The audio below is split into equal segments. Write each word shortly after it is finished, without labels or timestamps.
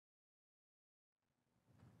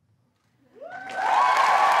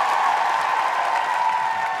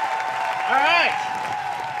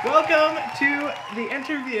welcome to the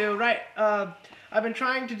interview. Right, I've been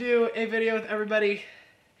trying to do a video with everybody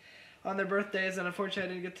on their birthdays, and unfortunately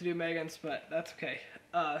I didn't get to do Megan's, but that's okay.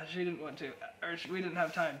 She didn't want to, or we didn't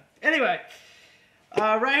have time. Anyway,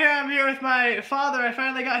 right here I'm here with my father. I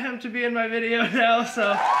finally got him to be in my video now,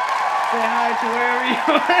 so say hi to wherever you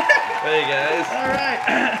are. Hey guys. All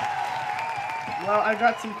right. Well, I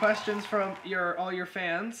got some questions from all your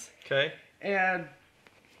fans. Okay. And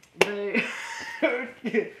they...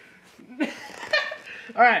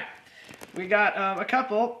 Alright, we got a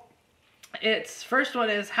couple. First one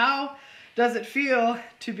is, how does it feel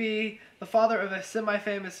to be the father of a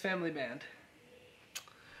semi-famous family band?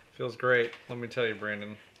 Feels great. Let me tell you,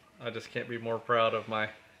 Brandon, I just can't be more proud of my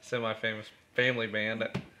semi-famous family band.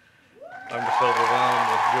 I'm just overwhelmed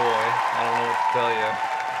with joy. I don't know what to tell you.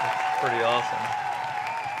 It's pretty awesome.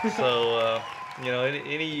 So, you know,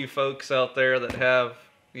 any of you folks out there that have,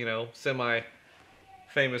 you know,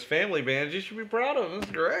 semi-famous family bands, you should be proud of them.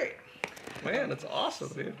 It's great. Man, it's awesome,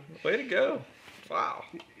 dude. Way to go. Wow.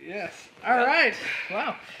 Yes. All right.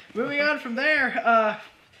 Wow. Moving on from there,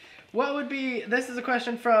 this is a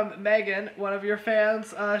question from Megan, one of your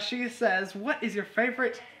fans. She says, what is your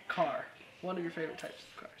favorite car? One of your favorite types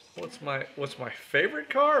of cars. What's my favorite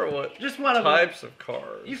car, or what just one of them. Types of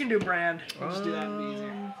cars? You can do brand. We'll just do that and be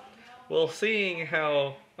easier. Well, seeing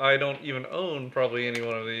how I don't even own probably any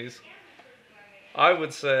one of these, I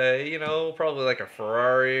would say, you know, probably like a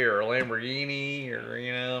Ferrari or a Lamborghini, or,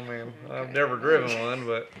 you know, man, I've never driven one,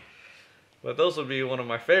 but those would be one of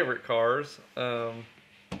my favorite cars. But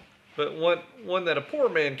one that a poor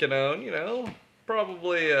man can own, you know,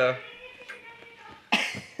 probably I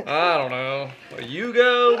don't know, a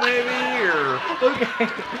Yugo maybe, or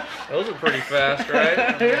those are pretty fast, right?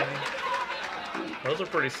 I mean, those are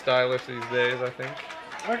pretty stylish these days, I think.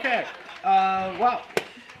 Okay. Well,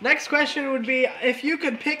 next question would be, if you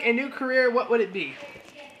could pick a new career, what would it be?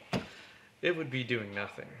 It would be doing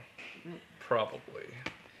nothing, probably.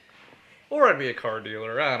 Or I'd be a car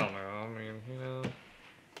dealer. I don't know. I mean, you know,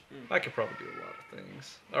 I could probably do a lot of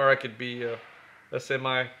things. Or I could be a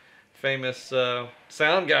semi-famous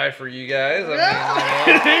sound guy for you guys. I mean,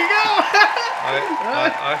 you know, there you go.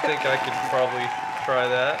 I think I could probably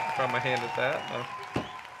try my hand at that.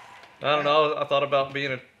 I don't know. I thought about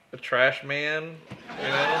being a trash man. You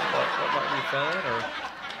know, that might be fun. Or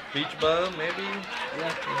beach bum, maybe.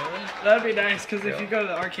 Yeah. You know? That'd be nice, because if you go to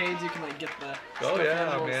the arcades, you can like get the. Oh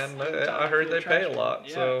yeah, man. I heard they pay a lot,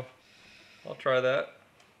 so I'll try that.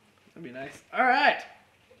 That'd be nice. All right.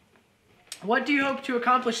 What do you hope to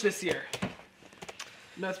accomplish this year?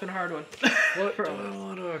 No, it's been a hard one. What do I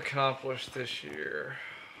want to accomplish this year?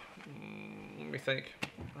 Let me think.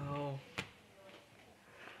 Oh,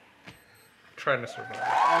 trying to survive. Okay.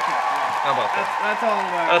 How about that? That's all.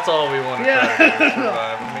 That's all we want to try to do,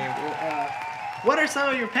 survive. I mean, what are some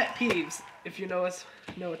of your pet peeves? If you know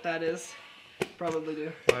what that is, probably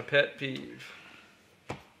do. My pet peeve.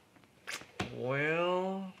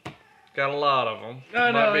 Well, got a lot of them.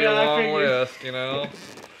 Might be a long list, you know.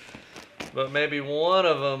 But maybe one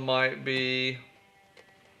of them might be,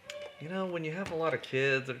 you know, when you have a lot of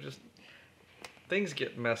kids, they're just, things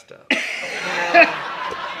get messed up.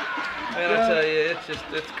 Man, I tell you,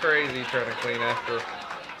 it's crazy trying to clean after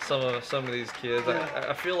some of these kids.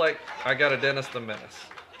 I feel like I got a Dennis the Menace.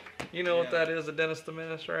 You know what that is, a Dennis the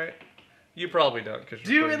Menace, right? You probably don't, because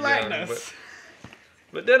you're pretty young. us.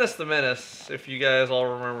 But Dennis the Menace, if you guys all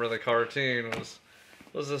remember the cartoon,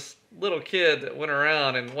 was this little kid that went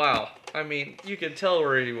around, and wow, I mean, you could tell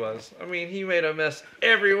where he was. I mean, he made a mess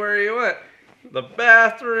everywhere he went. The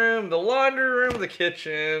bathroom, the laundry room, the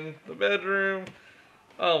kitchen, the bedroom.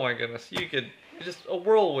 Oh my goodness, just a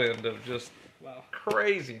whirlwind of just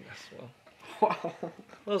craziness. Well,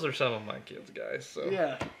 those are some of my kids, guys. So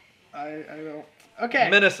yeah, I know. Okay.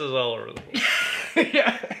 Menaces all over the place.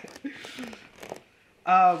 Yeah.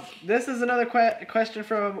 This is another question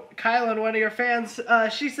from Kylan, one of your fans.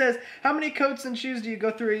 She says, how many coats and shoes do you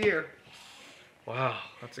go through a year? Wow,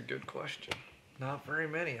 that's a good question. Not very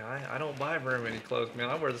many. I don't buy very many clothes, man.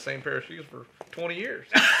 I wear the same pair of shoes for 20 years.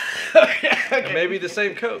 Okay. And maybe the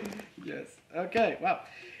same coat. Yes. Okay, wow.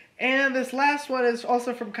 And this last one is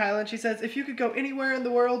also from Kylan. She says, if you could go anywhere in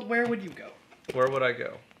the world, where would you go? Where would I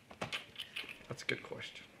go? That's a good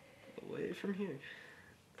question. Away from here.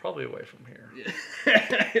 Probably away from here.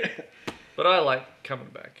 Yeah. But I like coming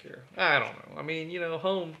back here. I don't know. I mean, you know,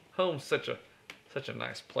 home's such a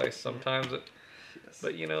nice place sometimes.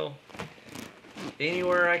 But you know,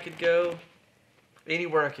 anywhere I could go,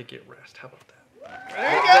 anywhere I could get rest. How about that? There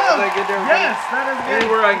you go. Is that good to everybody? Yes, that is good.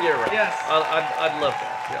 Anywhere I can get rest. Yes. I'd love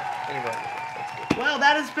that. Yeah, anywhere I can get rest. That's good. Well,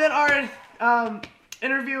 that has been our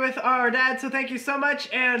interview with our dad, so thank you so much,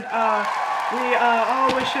 and we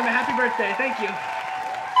all wish him a happy birthday. Thank you.